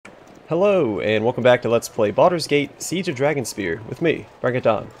Hello, and welcome back to Let's Play Baldur's Gate Siege of Dragonspear with me,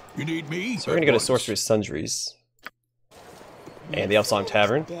 Bragadan. You need me? So we're gonna go to Sorcerer's Sundries and the Elfsong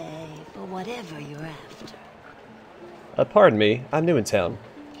Tavern. For whatever you're after. Pardon me, I'm new in town.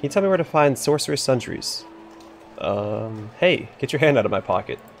 Can you tell me where to find Sorcerer's Sundries? Hey, get your hand out of my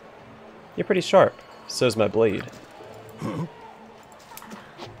pocket. You're pretty sharp. So's my blade. Huh?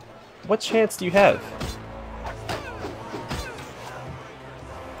 What chance do you have?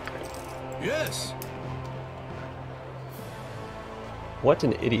 Yes. What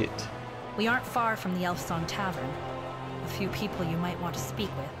an idiot. We aren't far from the Elfsong Tavern. A few people you might want to speak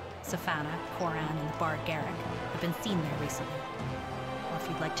with, Safana, Koran, and the Bard Garrick, have been seen there recently. Or if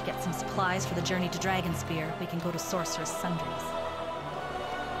you'd like to get some supplies for the journey to Dragonspear, we can go to Sorcerer's Sundries.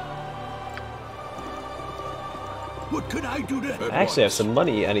 What could I do to help? I actually have some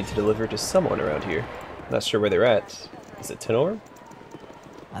money I need to deliver to someone around here. Not sure where they're at. Is it Tenor?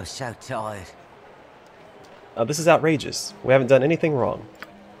 I'm so tired. This is outrageous. We haven't done anything wrong.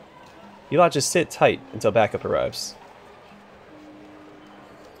 You lot just sit tight until backup arrives.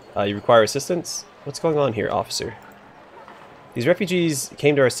 You require assistance? What's going on here, officer? These refugees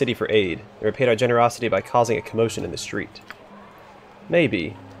came to our city for aid and repaid our generosity by causing a commotion in the street.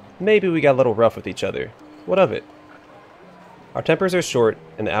 Maybe we got a little rough with each other. What of it? Our tempers are short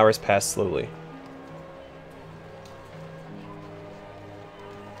and the hours pass slowly.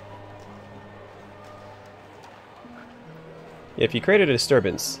 If you created a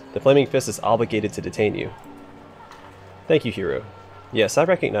disturbance, the Flaming Fist is obligated to detain you. Thank you, hero. Yes, I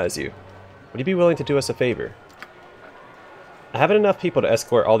recognize you. Would you be willing to do us a favor? I haven't enough people to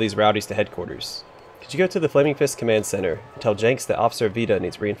escort all these rowdies to headquarters. Could you go to the Flaming Fist Command Center and tell Jenks that Officer Vita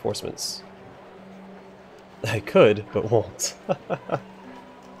needs reinforcements? I could, but won't.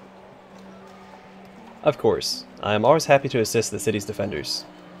 Of course, I am always happy to assist the city's defenders.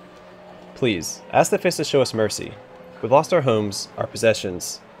 Please, ask the Fist to show us mercy. We've lost our homes, our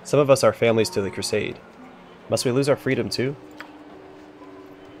possessions, some of us our families to the crusade. Must we lose our freedom too?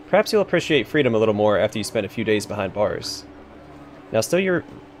 Perhaps you'll appreciate freedom a little more after you spend a few days behind bars. Now still your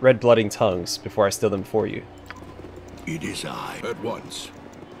red-blooding tongues before I still them for you. It is I. At once.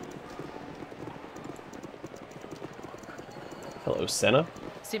 Hello, Senna.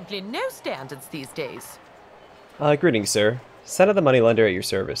 Simply no standards these days. Greetings, sir. Senna the moneylender at your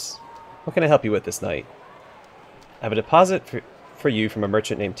service. What can I help you with this night? I have a deposit for you from a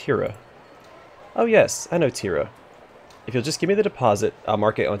merchant named Tira. Oh yes, I know Tira. If you'll just give me the deposit, I'll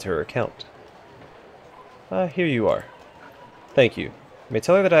mark it onto her account. Here you are. Thank you. You may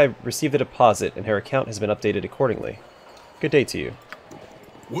tell her that I received the deposit and her account has been updated accordingly. Good day to you.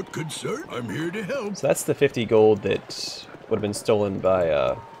 What concern? I'm here to help. So that's the 50 gold that would have been stolen by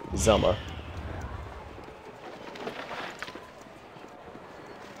Zelma.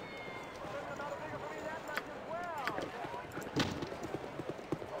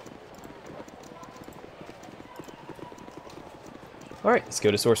 Alright, let's go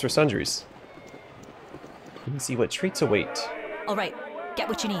to Sorcerer's Sundries. And see what treats await. All right, get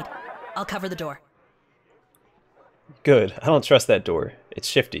what you need. I'll cover the door. Good, I don't trust that door. It's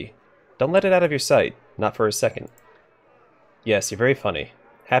shifty. Don't let it out of your sight, not for a second. Yes, you're very funny.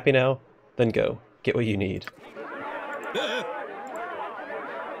 Happy now? Then go. Get what you need.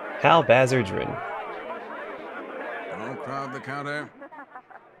 Hal Bazardrin. Don't crowd the counter.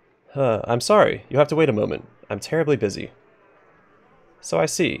 I'm sorry, you'll have to wait a moment. I'm terribly busy. So I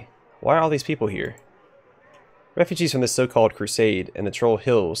see. Why are all these people here? Refugees from this so-called crusade and the Troll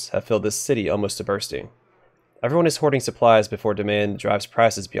Hills have filled this city almost to bursting. Everyone is hoarding supplies before demand drives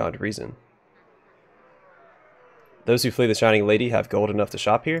prices beyond reason. Those who flee the Shining Lady have gold enough to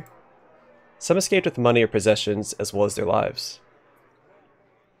shop here? Some escaped with money or possessions as well as their lives.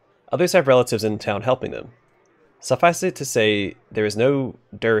 Others have relatives in town helping them. Suffice it to say, there is no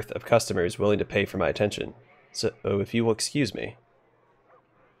dearth of customers willing to pay for my attention. So if you will excuse me.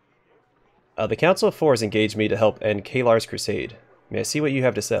 The Council of Four has engaged me to help end Kalar's crusade. May I see what you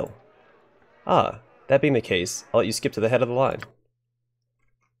have to sell? Ah, that being the case, I'll let you skip to the head of the line.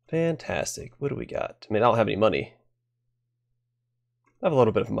 Fantastic. What do we got? I mean, I don't have any money. I have a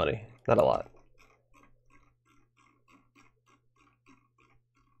little bit of money. Not a lot.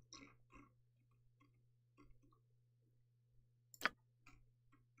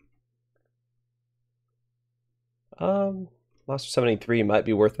 Monster Summoning 3 might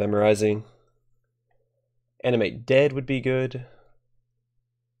be worth memorizing. Animate Dead would be good.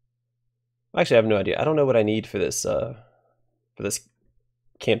 Actually, I have no idea. I don't know what I need for this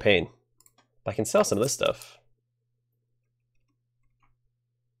campaign. I can sell some of this stuff.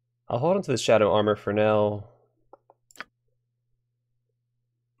 I'll hold on to the shadow armor for now.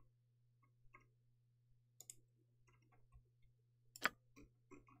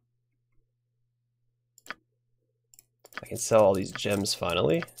 can sell all these gems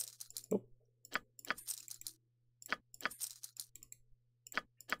finally. Oop.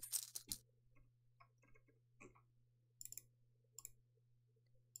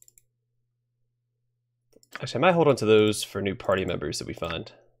 Actually, I might hold on to those for new party members that we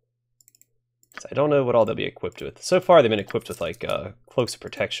find. So I don't know what all they'll be equipped with. So far, they've been equipped with like cloaks of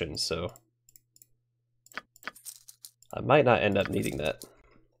protection, so I might not end up needing that.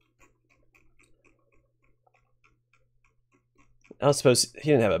 I don't suppose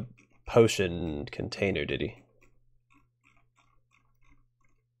he didn't have a potion container, did he?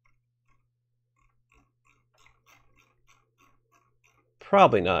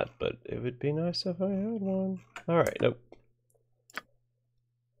 Probably not, but it would be nice if I had one. Alright, nope.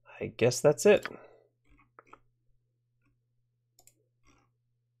 I guess that's it.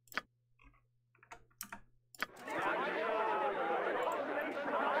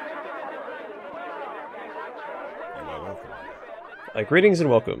 Greetings and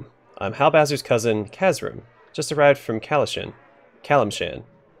welcome. I'm Halbazer's cousin, Kazrim, just arrived from Kalamshan. Can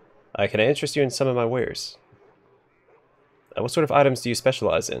I interest you in some of my wares? What sort of items do you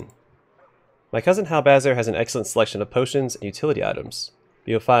specialize in? My cousin Halbazer has an excellent selection of potions and utility items,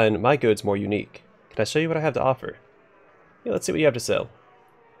 but you'll find my goods more unique. Can I show you what I have to offer? Yeah, let's see what you have to sell.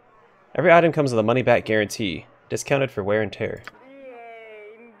 Every item comes with a money-back guarantee, discounted for wear and tear.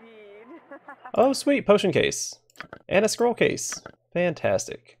 Oh, sweet, potion case. And a scroll case.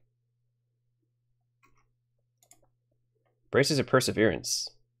 Fantastic. Braces of Perseverance.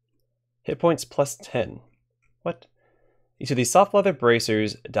 Hit points plus 10. What? Each of these soft leather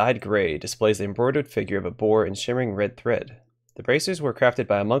bracers, dyed gray, displays the embroidered figure of a boar in shimmering red thread. The bracers were crafted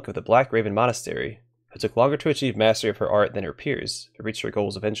by a monk of the Black Raven Monastery, who took longer to achieve mastery of her art than her peers, but reached her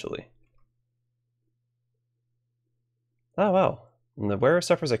goals eventually. Oh wow. When the wearer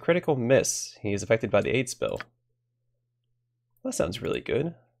suffers a critical miss, he is affected by the aid spell. That sounds really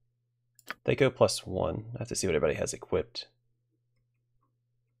good. They go plus 1. I have to see what everybody has equipped.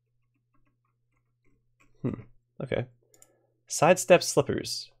 Okay. Sidestep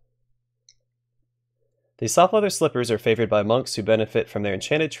slippers. These soft leather slippers are favored by monks who benefit from their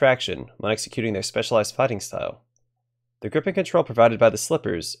enchanted traction when executing their specialized fighting style. The grip and control provided by the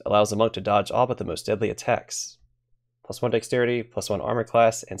slippers allows the monk to dodge all but the most deadly attacks. Plus 1 dexterity, plus 1 armor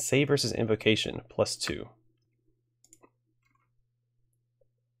class, and save versus invocation, plus 2.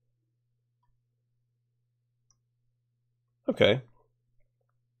 Okay.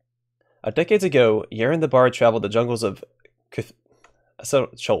 Decades ago, Yeren the Bard traveled the jungles of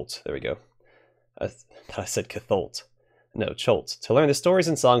Cholt. There we go. I thought I said Catholt. No, Cholt, to learn the stories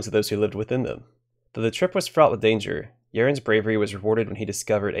and songs of those who lived within them. Though the trip was fraught with danger, Yeren's bravery was rewarded when he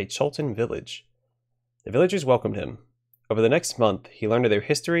discovered a Choltan village. The villagers welcomed him. Over the next month, he learned of their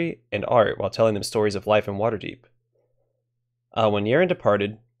history and art while telling them stories of life in Waterdeep. When Yeren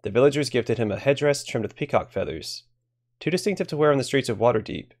departed, the villagers gifted him a headdress trimmed with peacock feathers. Too distinctive to wear on the streets of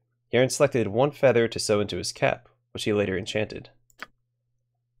Waterdeep, Yeren selected one feather to sew into his cap, which he later enchanted.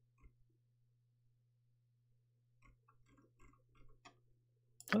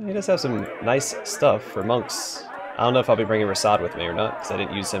 Well, he does have some nice stuff for monks. I don't know if I'll be bringing Rasad with me or not, because I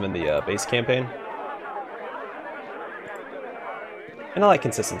didn't use him in the base campaign. And I like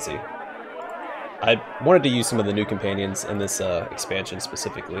consistency. I wanted to use some of the new companions in this expansion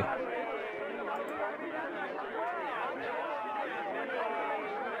specifically.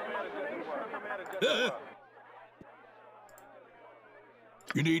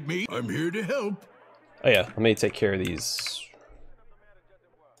 You need me? I'm here to help. Oh yeah, let me take care of these.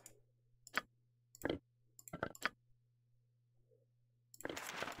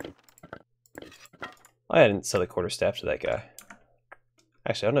 I didn't sell the quarterstaff to that guy.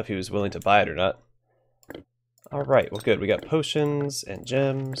 Actually, I don't know if he was willing to buy it or not. Alright, well good. We got potions and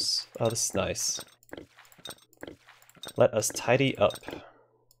gems. Oh, this is nice. Let us tidy up.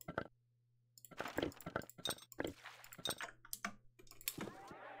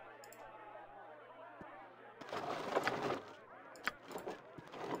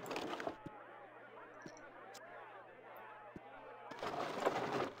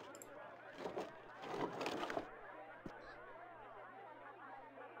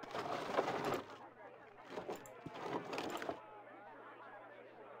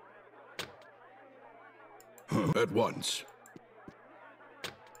 At once.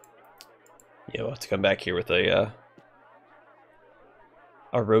 Yeah, we'll have to come back here with a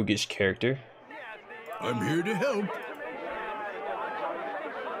roguish character. I'm here to help.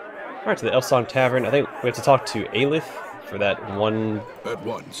 Alright, to the Elfsong Tavern. I think we have to talk to Aelith for that one At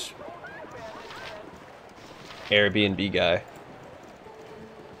once. Airbnb guy.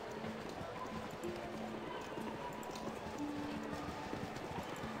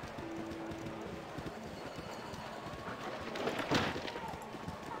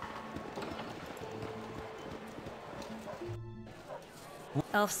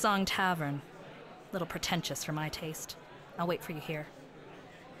 Elfsong Tavern. Little pretentious for my taste. I'll wait for you here.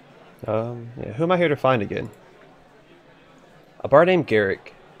 Yeah, who am I here to find again? A bard named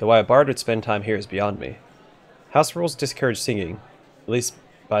Garrick, though why a bard would spend time here is beyond me. House rules discourage singing, at least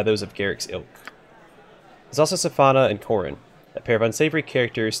by those of Garrick's ilk. There's also Safana and Corin, a pair of unsavory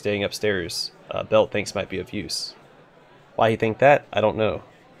characters staying upstairs. Belt thinks might be of use. Why he think that, I don't know,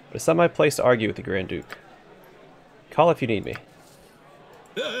 but it's not my place to argue with the Grand Duke. Call if you need me.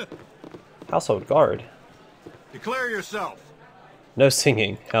 Household guard. Declare yourself. No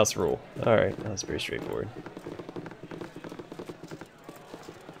singing, house rule. Alright, that's pretty straightforward.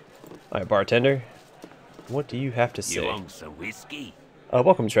 Alright, bartender. What do you have to say? You want some whiskey?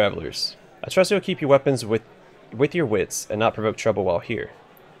 Welcome, travelers. I trust you'll keep your weapons with your wits and not provoke trouble while here.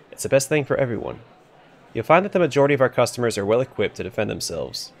 It's the best thing for everyone. You'll find that the majority of our customers are well equipped to defend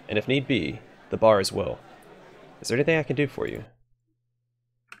themselves, and if need be, the bar as well. Is there anything I can do for you?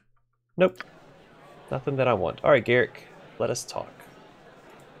 Nope. Nothing that I want. Alright, Garrick, let us talk.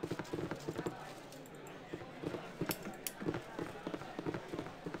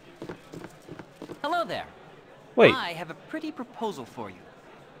 Hello there. Wait. I have a pretty proposal for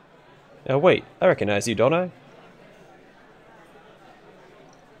you. Wait. I recognize you, don't I?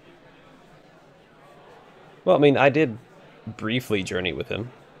 Well, I mean, I did briefly journey with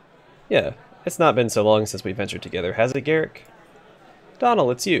him. Yeah, it's not been so long since we ventured together, has it, Garrick?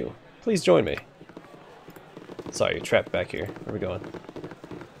 Donald, it's you. Please join me. Sorry, you're trapped back here. Where are we going?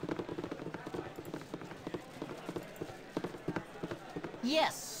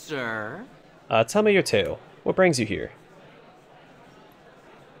 Yes, sir. Tell me your tale. What brings you here?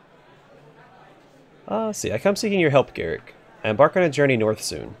 See, I come seeking your help, Garrick. I embark on a journey north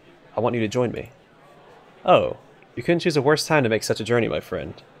soon. I want you to join me. Oh, you couldn't choose a worse time to make such a journey, my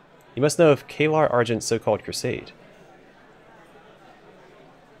friend. You must know of Kalar Argent's so-called crusade.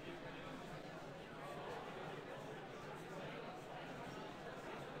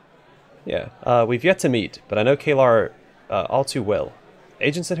 Yeah, we've yet to meet, but I know Kalar all too well.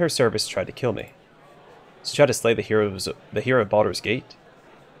 Agents in her service tried to kill me. She tried to slay the hero of Baldur's Gate.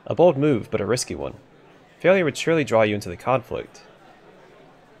 A bold move, but a risky one. Failure would surely draw you into the conflict.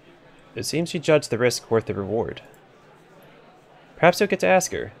 It seems she judged the risk worth the reward. Perhaps you'll get to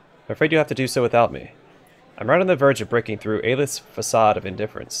ask her. I'm afraid you'll have to do so without me. I'm right on the verge of breaking through Aelith's facade of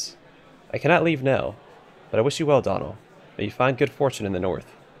indifference. I cannot leave now, but I wish you well, Donald. May you find good fortune in the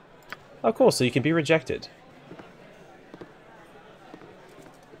north. Oh cool, so you can be rejected.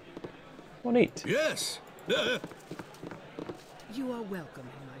 Well, neat. Yes. You are welcome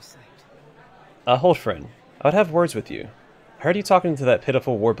in my sight. Hold friend. I would have words with you. I heard you talking to that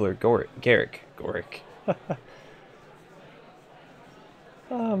pitiful warbler Garrick.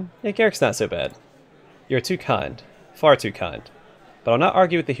 Yeah, Garrick's not so bad. You're too kind. Far too kind. But I'll not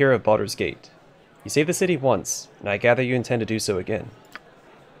argue with the hero of Baldur's Gate. You saved the city once, and I gather you intend to do so again.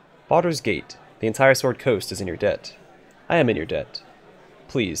 Baldur's Gate, the entire Sword Coast is in your debt. I am in your debt.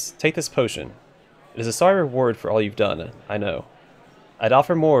 Please, take this potion. It is a sorry reward for all you've done, I know. I'd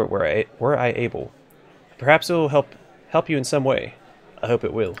offer more were I able. Perhaps it will help you in some way. I hope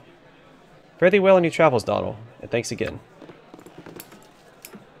it will. Fare thee well in your travels, Donald, and thanks again.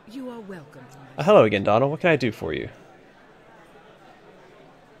 You are welcome. Hello again, Donald. What can I do for you?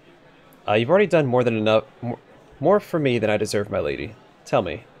 You've already done more than enough, more for me than I deserve, my lady. Tell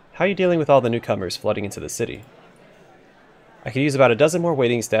me, how are you dealing with all the newcomers flooding into the city? I could use about a dozen more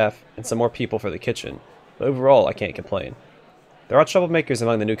waiting staff and some more people for the kitchen, but overall I can't complain. There are troublemakers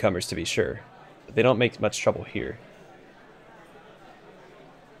among the newcomers to be sure, but they don't make much trouble here.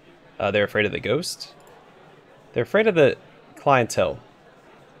 They're afraid of the ghost? They're afraid of the clientele.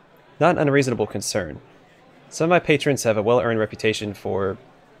 Not an unreasonable concern. Some of my patrons have a well-earned reputation for,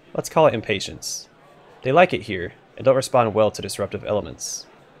 let's call it impatience. They like it here, and don't respond well to disruptive elements.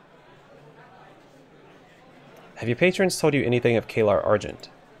 Have your patrons told you anything of Kalar Argent?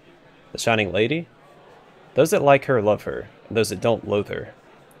 The Shining Lady? Those that like her love her, and those that don't loathe her.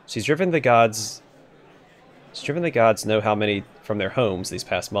 She's driven the gods know how many from their homes these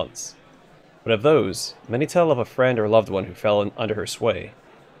past months. But of those, many tell of a friend or loved one who fell under her sway,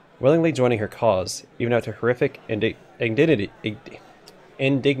 willingly joining her cause, even after horrific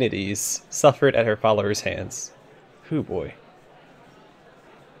indignities suffered at her followers' hands. Hoo boy.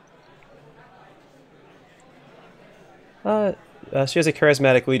 She has a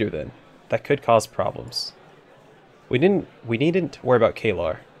charismatic leader then. That could cause problems. We needn't worry about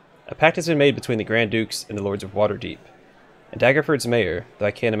Kalar. A pact has been made between the Grand Dukes and the Lords of Waterdeep, and Daggerford's mayor, though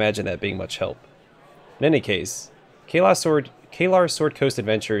I can't imagine that being much help. In any case, Kalar's Sword Coast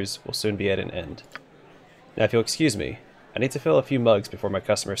adventures will soon be at an end. Now if you'll excuse me, I need to fill a few mugs before my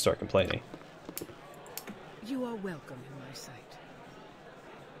customers start complaining. You are welcome in my sight.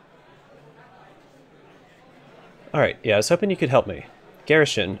 Alright, yeah, I was hoping you could help me.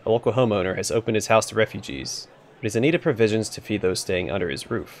 Garrison, a local homeowner, has opened his house to refugees, but he's in need of provisions to feed those staying under his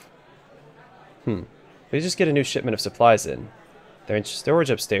roof. We just get a new shipment of supplies in. They're in storage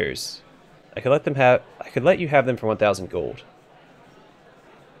upstairs. I could let you have them for 1,000 gold.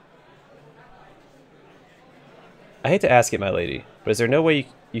 I hate to ask it, my lady, but is there no way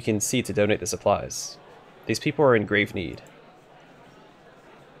you can see to donate the supplies? These people are in grave need.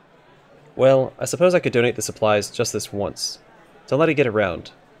 Well, I suppose I could donate the supplies just this once. Don't let it get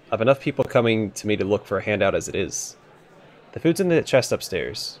around. I have enough people coming to me to look for a handout as it is. The food's in the chest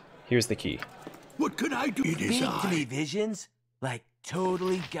upstairs. Here's the key. What could I do? It is Speak to me, I. visions. Like,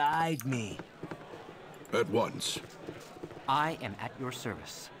 totally guide me. At once. I am at your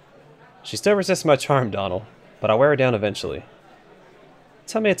service. She still resists my charm, Donald, but I'll wear her down eventually.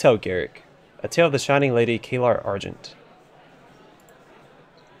 Tell me a tale, Garrick. A tale of the shining lady Kalar Argent.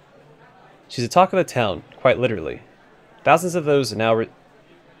 She's the talk of the town, quite literally. Thousands of those now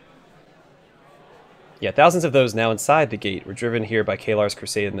inside the gate were driven here by Kalar's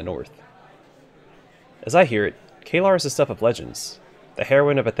crusade in the north. As I hear it, Kalar is the stuff of legends, the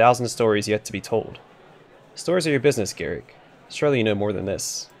heroine of 1,000 stories yet to be told. Stories are your business, Garrick. Surely you know more than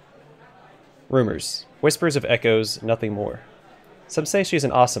this. Rumors, whispers of echoes, nothing more. Some say she is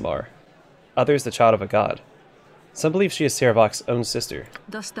an Aasimar, others the child of a god. Some believe she is Sarevok's own sister.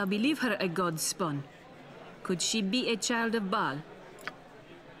 Dost thou believe her a god spawn? Could she be a child of Baal?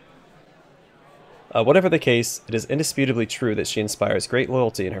 Whatever the case, it is indisputably true that she inspires great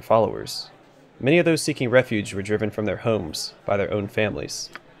loyalty in her followers. Many of those seeking refuge were driven from their homes by their own families.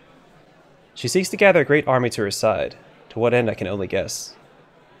 She seeks to gather a great army to her side. To what end I can only guess.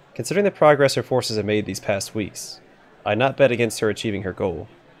 Considering the progress her forces have made these past weeks, I'd not bet against her achieving her goal,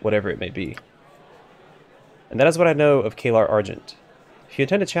 whatever it may be. And that is what I know of Kalar Argent. If you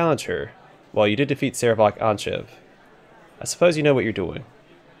intend to challenge her, while you did defeat Sarevok Anshev, I suppose you know what you're doing.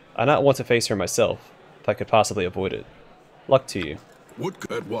 I not want to face her myself, if I could possibly avoid it. Luck to you.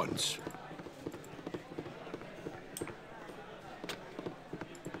 What at once?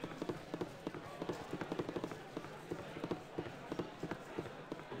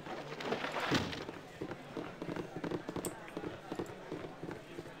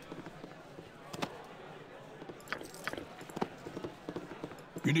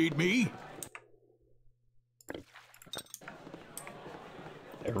 You need me?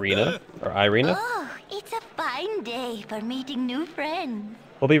 Irina? Or Irina? Oh, it's a fine day for meeting new friends.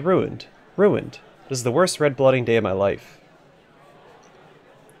 Will be ruined. Ruined. This is the worst red-blooding day of my life.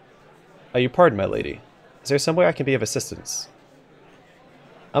 You pardon, my lady. Is there some way I can be of assistance?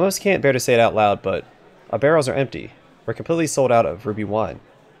 I almost can't bear to say it out loud, but our barrels are empty. We're completely sold out of ruby wine.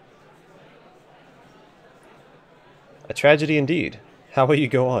 A tragedy indeed. How will you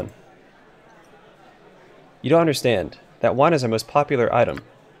go on? You don't understand. That wine is our most popular item.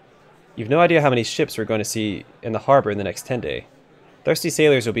 You've no idea how many ships we're going to see in the harbor in the next 10 days. Thirsty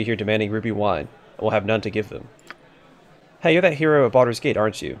sailors will be here demanding ruby wine, and we'll have none to give them. Hey, you're that hero at Baldur's Gate,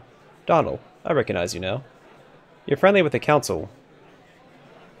 aren't you? Donald, I recognize you now. You're friendly with the council.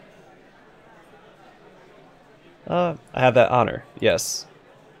 I have that honor, yes.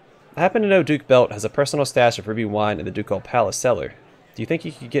 I happen to know Duke Belt has a personal stash of ruby wine in the Ducal Palace cellar. Do you think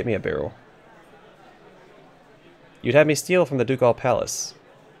you could get me a barrel? You'd have me steal from the Ducal Palace.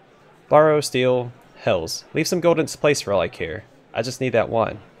 Borrow, steal, hells. Leave some gold in its place for all I care. I just need that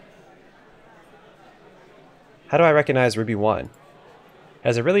wine. How do I recognize ruby wine? It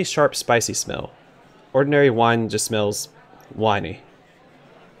has a really sharp, spicy smell. Ordinary wine just smells winey.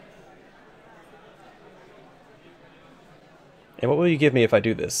 And what will you give me if I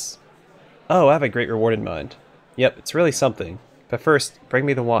do this? Oh, I have a great reward in mind. Yep, it's really something. But first, bring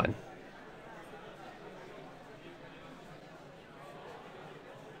me the wine.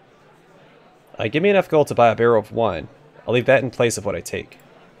 Give me enough gold to buy a barrel of wine. I'll leave that in place of what I take.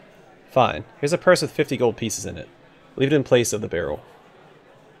 Fine. Here's a purse with 50 gold pieces in it. Leave it in place of the barrel.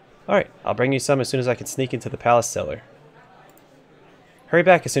 Alright, I'll bring you some as soon as I can sneak into the palace cellar. Hurry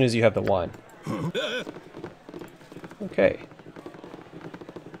back as soon as you have the wine. Okay.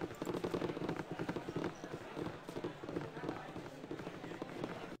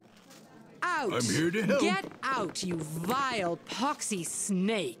 Out! I'm here to help. Get out, you vile, poxy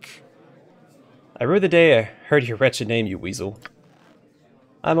snake! I rue the day I heard your wretched name, you weasel.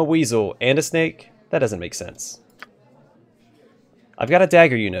 I'm a weasel and a snake? That doesn't make sense. I've got a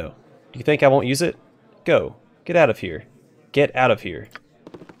dagger, you know. Do you think I won't use it? Go. Get out of here. Get out of here.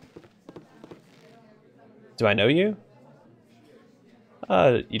 Do I know you?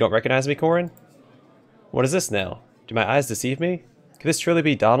 You don't recognize me, Corin? What is this now? Do my eyes deceive me? Could this truly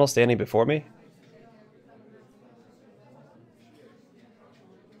be Donald standing before me?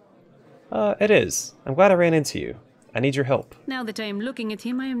 It is. I'm glad I ran into you. I need your help. Now that I am looking at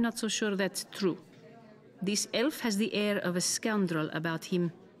him, I am not so sure that's true. This elf has the air of a scoundrel about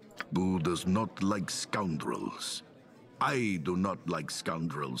him. Boo does not like scoundrels. I do not like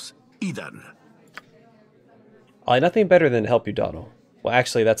scoundrels either. I'll do nothing better than help you, Donald. Well,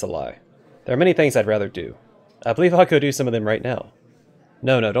 actually, that's a lie. There are many things I'd rather do. I believe I'll go do some of them right now.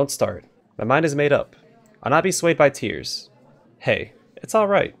 No, don't start. My mind is made up. I'll not be swayed by tears. Hey, it's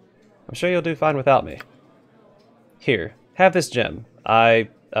alright. I'm sure you'll do fine without me. Here, have this gem. I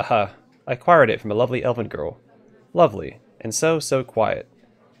acquired it from a lovely elven girl. Lovely, and so quiet.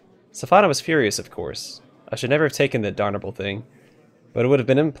 Safana was furious, of course. I should never have taken the darnable thing, but it would have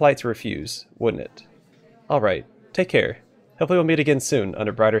been impolite to refuse, wouldn't it? Alright, take care. Hopefully we'll meet again soon,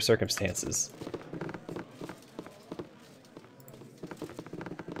 under brighter circumstances.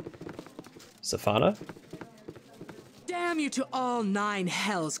 Safana? Damn you to all 9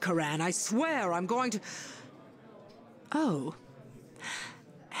 hells, Karan. I swear I'm going to... Oh.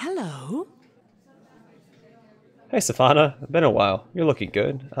 Hello? Hey, Safana. Been a while. You're looking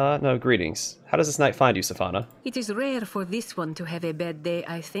good. No, greetings. How does this night find you, Safana? It is rare for this one to have a bad day,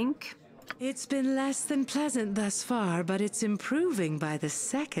 I think. It's been less than pleasant thus far, but it's improving by the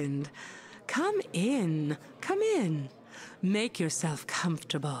second. Come in. Come in. Make yourself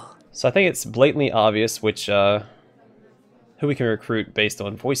comfortable. So I think it's blatantly obvious who we can recruit based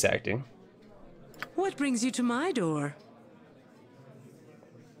on voice acting. What brings you to my door?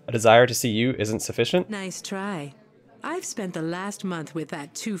 A desire to see you isn't sufficient? Nice try. I've spent the last month with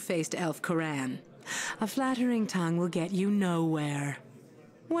that two-faced elf Karan. A flattering tongue will get you nowhere.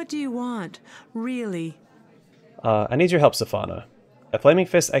 What do you want, really? I need your help, Safana. A Flaming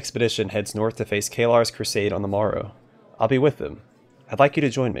Fist expedition heads north to face Kalar's crusade on the morrow. I'll be with them. I'd like you to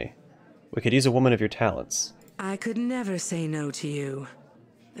join me. We could use a woman of your talents. I could never say no to you.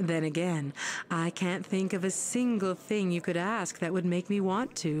 Then again, I can't think of a single thing you could ask that would make me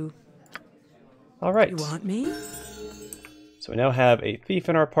want to. Alright. You want me? So we now have a thief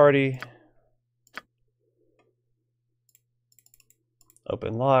in our party.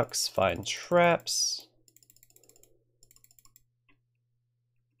 Open locks, find traps.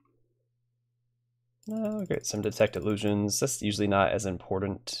 No, get some detect illusions. That's usually not as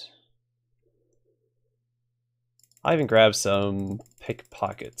important. I even grab some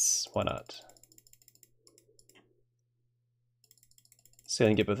pickpockets. Why not? So I'm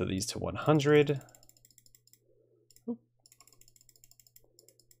gonna get both of these to 100. Oop.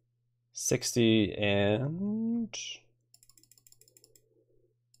 60 and...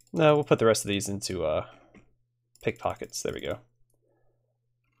 No, we'll put the rest of these into pickpockets. There we go.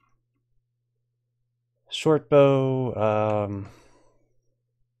 Short bow.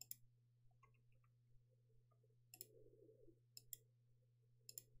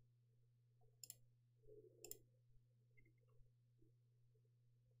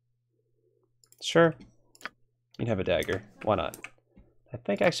 Sure. You can have a dagger. Why not? I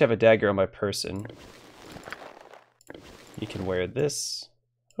think I actually have a dagger on my person. You can wear this.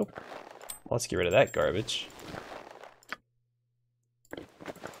 Oh, let's get rid of that garbage.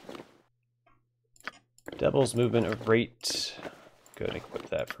 Devil's movement of rate. Go ahead and equip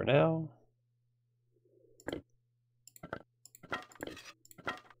that for now.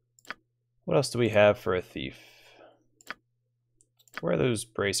 What else do we have for a thief? Where are those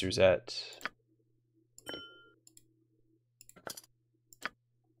bracers at?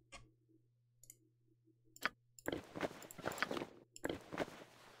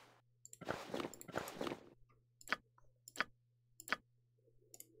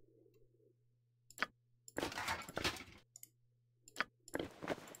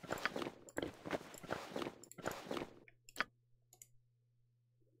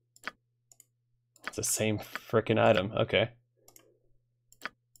 It's the same frickin' item. Okay.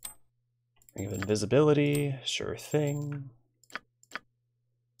 Ring of invisibility. Sure thing.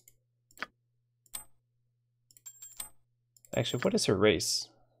 Actually, what is her race?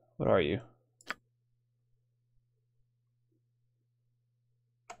 What are you?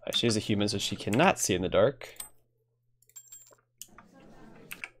 She is a human, so she cannot see in the dark.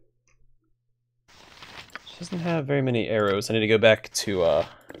 She doesn't have very many arrows. I need to go back to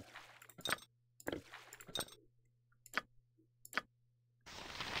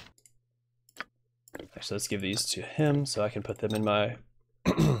Actually, let's give these to him so I can put them in my...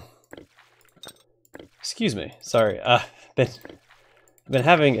 Excuse me. Sorry. I've been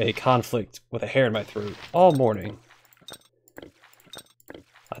having a conflict with a hair in my throat all morning.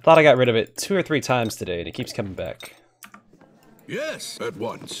 thought I got rid of it 2 or 3 times today, and it keeps coming back. Yes, at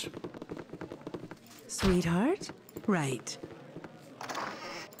once. Sweetheart? Right.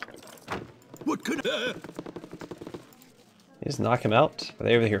 What could... You just knock him out? Are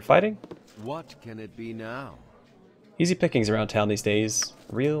they over here fighting? What can it be now? Easy pickings around town these days.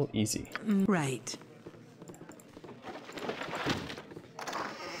 Real easy. Right.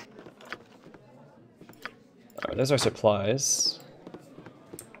 Alright, there's our supplies.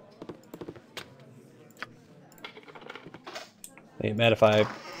 They mad if I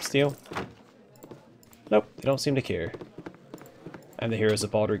steal? Nope, they don't seem to care. I'm the heroes of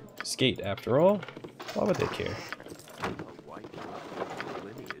Baldur's Gate, after all. Why would they care? A white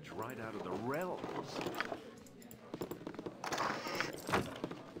lineage right out of the realms.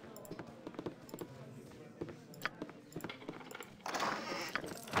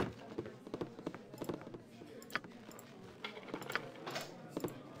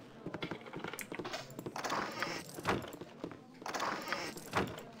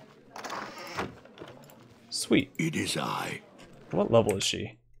 Sweet. It is I. What level is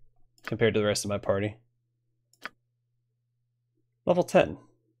she compared to the rest of my party? Level 10.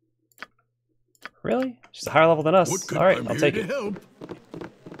 Really? She's a higher level than us. Alright, I'll take it.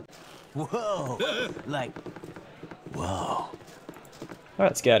 Whoa! Like, whoa. Alright,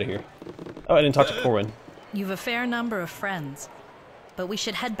 let's get out of here. Oh, I didn't talk to Corwin. You've a fair number of friends, but we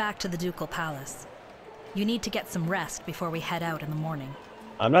should head back to the Ducal Palace. You need to get some rest before we head out in the morning.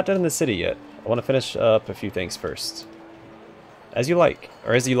 I'm not done in the city yet. I want to finish up a few things first. As you like,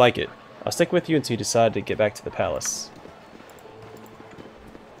 or as you like it. I'll stick with you until you decide to get back to the palace.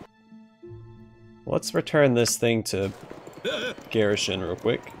 Let's return this thing to Garrison real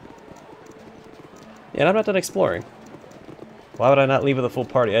quick. Yeah, and I'm not done exploring. Why would I not leave with a full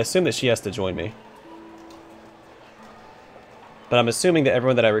party? I assume that she has to join me. But I'm assuming that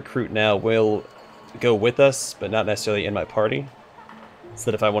everyone that I recruit now will go with us, but not necessarily in my party. So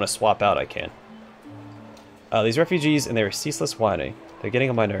that if I want to swap out, I can. These refugees and their ceaseless whining. They're getting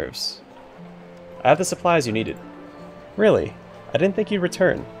on my nerves. I have the supplies you needed. Really? I didn't think you'd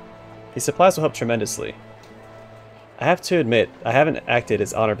return. These supplies will help tremendously. I have to admit, I haven't acted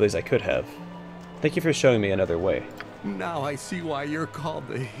as honorably as I could have. Thank you for showing me another way. Now I see why you're called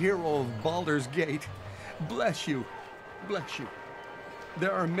the hero of Baldur's Gate. Bless you. Bless you.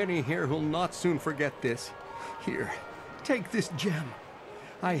 There are many here who'll not soon forget this. Here, take this gem.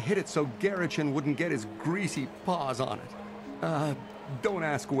 I hid it so Garrison wouldn't get his greasy paws on it. Don't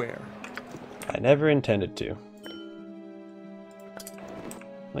ask where. I never intended to.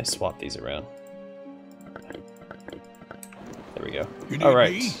 Let me swap these around. There we go.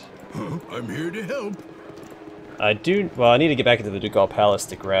 Alright. I'm here to help. I need to get back into the Ducal Palace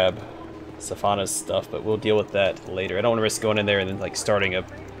to grab Safana's stuff, but we'll deal with that later. I don't want to risk going in there and then like starting an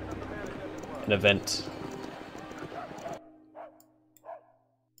event.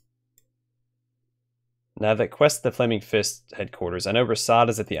 Now that quest the Flaming Fist headquarters. I know Rasad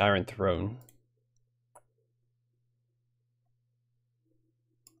is at the Iron Throne.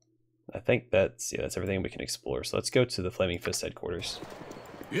 I think that's everything we can explore. So let's go to the Flaming Fist headquarters.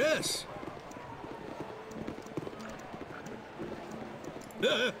 Yes.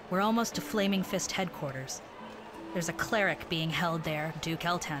 We're almost to Flaming Fist headquarters. There's a cleric being held there Duke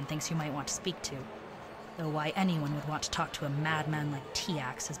Eltan thinks you might want to speak to. Though why anyone would want to talk to a madman like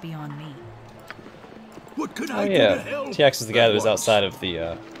Tiax is beyond me. What could I do to help? Tiax is the guy that was outside of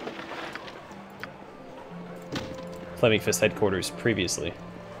the Flaming Fist headquarters previously.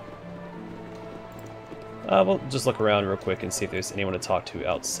 We'll just look around real quick and see if there's anyone to talk to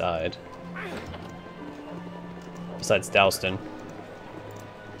outside. Besides Dowston.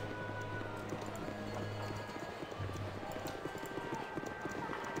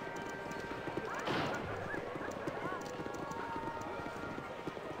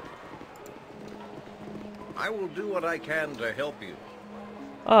 I will do what I can to help you.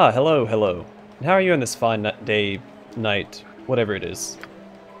 Ah, hello, hello. And how are you on this fine day, night, whatever it is?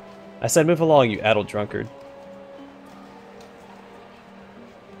 I said move along, you addled drunkard.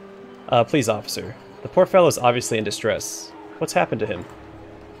 Please, officer. The poor fellow's obviously in distress. What's happened to him?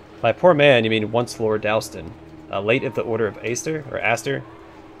 By poor man, you mean once Lord Dowston, late of the Order of Aster, or Aster?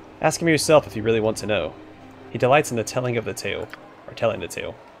 Ask him yourself if you really want to know. He delights in the telling of the tale, or telling the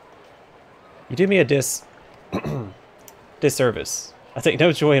tale. You do me a disservice. I take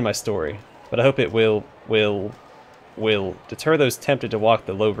no joy in my story, but I hope it will deter those tempted to walk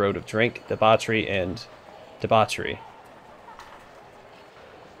the low road of drink, debauchery, and debauchery.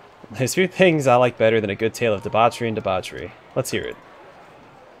 There's few things I like better than a good tale of debauchery and debauchery. Let's hear it.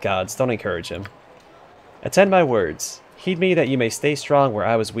 Gods, don't encourage him. Attend my words. Heed me that you may stay strong where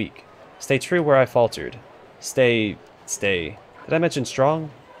I was weak. Stay true where I faltered. Stay. Did I mention strong?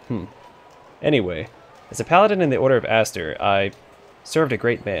 Anyway, as a paladin in the Order of Aster, I served a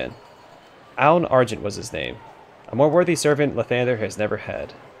great man. Aun Argent was his name. A more worthy servant Lathander has never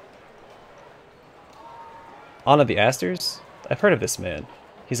had. Aun of the Asters? I've heard of this man.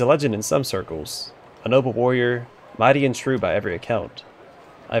 He's a legend in some circles. A noble warrior, mighty and true by every account.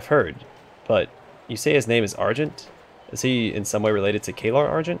 I've heard, but you say his name is Argent? Is he in some way related to Kalar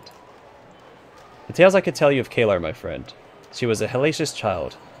Argent? The tales I could tell you of Kalar, my friend. She was a hellacious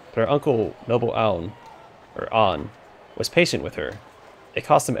child, but her uncle, noble Aun, was patient with her. It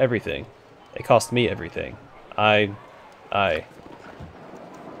cost him everything. It cost me everything.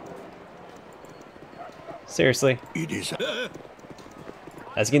 Seriously? It is. I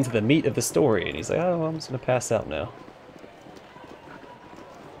was getting to the meat of the story, and he's like, oh, I'm just going to pass out now.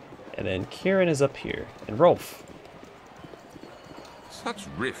 And then Kieran is up here, and Rolf. Such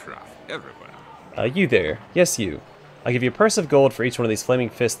riffraff everywhere. You there. Yes, you. I'll give you a purse of gold for each one of these flaming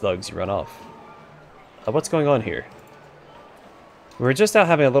fist thugs you run off. What's going on here? We were just out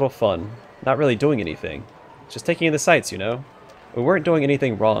having a little fun, not really doing anything. Just taking in the sights, you know? We weren't doing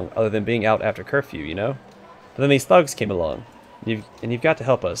anything wrong other than being out after curfew, you know? But then these thugs came along, and you've got to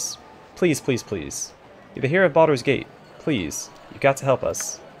help us. Please, please, please. You're the hero of Baldur's Gate. Please, you've got to help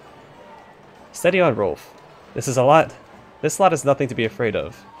us. Steady on, Rolf. This lot is nothing to be afraid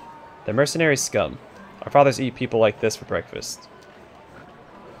of. They're mercenary scum. Our fathers eat people like this for breakfast.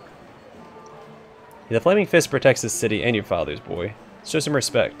 The Flaming Fist protects this city and your fathers, boy. Show some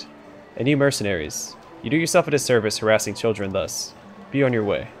respect. And you mercenaries, you do yourself a disservice harassing children thus. Be on your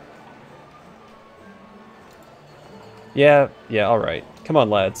way. Yeah, alright. Come on,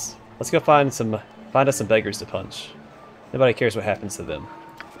 lads. Let's go find us some beggars to punch. Nobody cares what happens to them.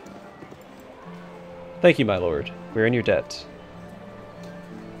 Thank you, my lord. We're in your debt.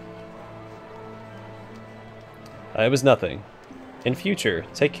 It was nothing. In future,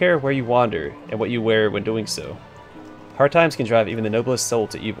 take care of where you wander and what you wear when doing so. Hard times can drive even the noblest soul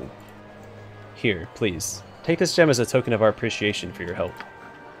to evil. Here, please, take this gem as a token of our appreciation for your help.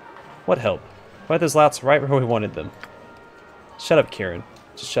 What help? Why those louts right where we wanted them? Shut up, Kieran.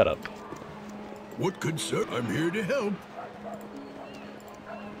 Just shut up. What could sir? I'm here to help.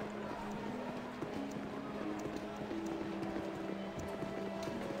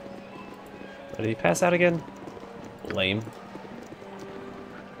 Did he pass out again? Lame.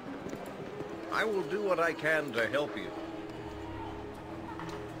 I will do what I can to help you.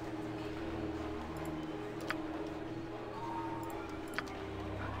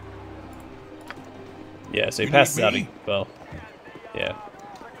 Yeah, so he passes out. Well, yeah.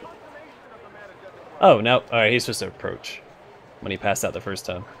 Oh, no. Alright, he's supposed to approach when he passed out the first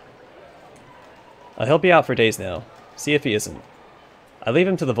time. He'll be out for days now. See if he isn't. I leave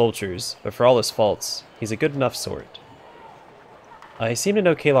him to the vultures, but for all his faults, he's a good enough sort. I seem to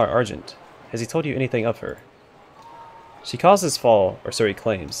know Kalar Argent. Has he told you anything of her? She caused his fall, or so he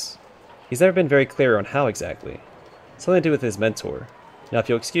claims. He's never been very clear on how exactly. Something to do with his mentor. Now, if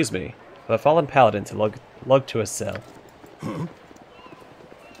you'll excuse me, I have a fallen paladin to lug to a cell. Huh?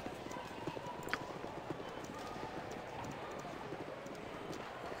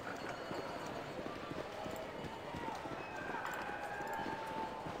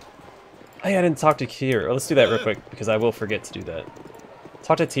 Oh yeah, I didn't talk to Kira. Let's do that real quick, because I will forget to do that.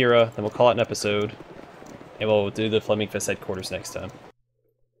 Talk to Tira, then we'll call it an episode, and we'll do the Flaming Fist headquarters next time.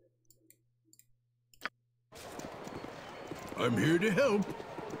 I'm here to help.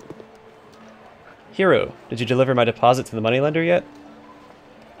 Hero, did you deliver my deposit to the moneylender yet?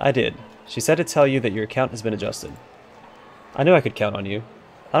 I did. She said to tell you that your account has been adjusted. I knew I could count on you.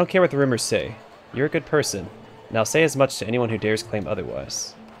 I don't care what the rumors say. You're a good person, and I'll say as much to anyone who dares claim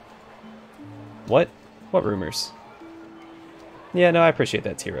otherwise. What? What rumors? Yeah, no, I appreciate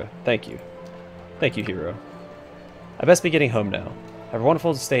that, Tira. Thank you. Thank you, Hero. I best be getting home now. Have a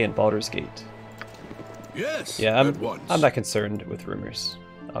wonderful stay in Baldur's Gate. Yes, yeah, at once. I'm not concerned with rumors.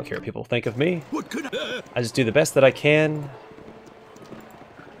 I don't care what people think of me. What could I just do the best that I can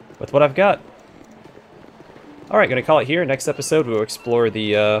with what I've got. Alright, gonna call it here. Next episode, we'll explore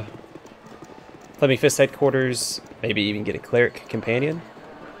the Flaming Fist headquarters, maybe even get a cleric companion.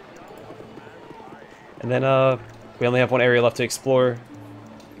 And then we only have one area left to explore.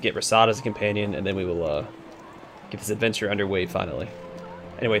 Get Rasad as a companion, and then we will get this adventure underway finally.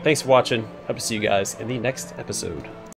 Anyway, thanks for watching. Hope to see you guys in the next episode.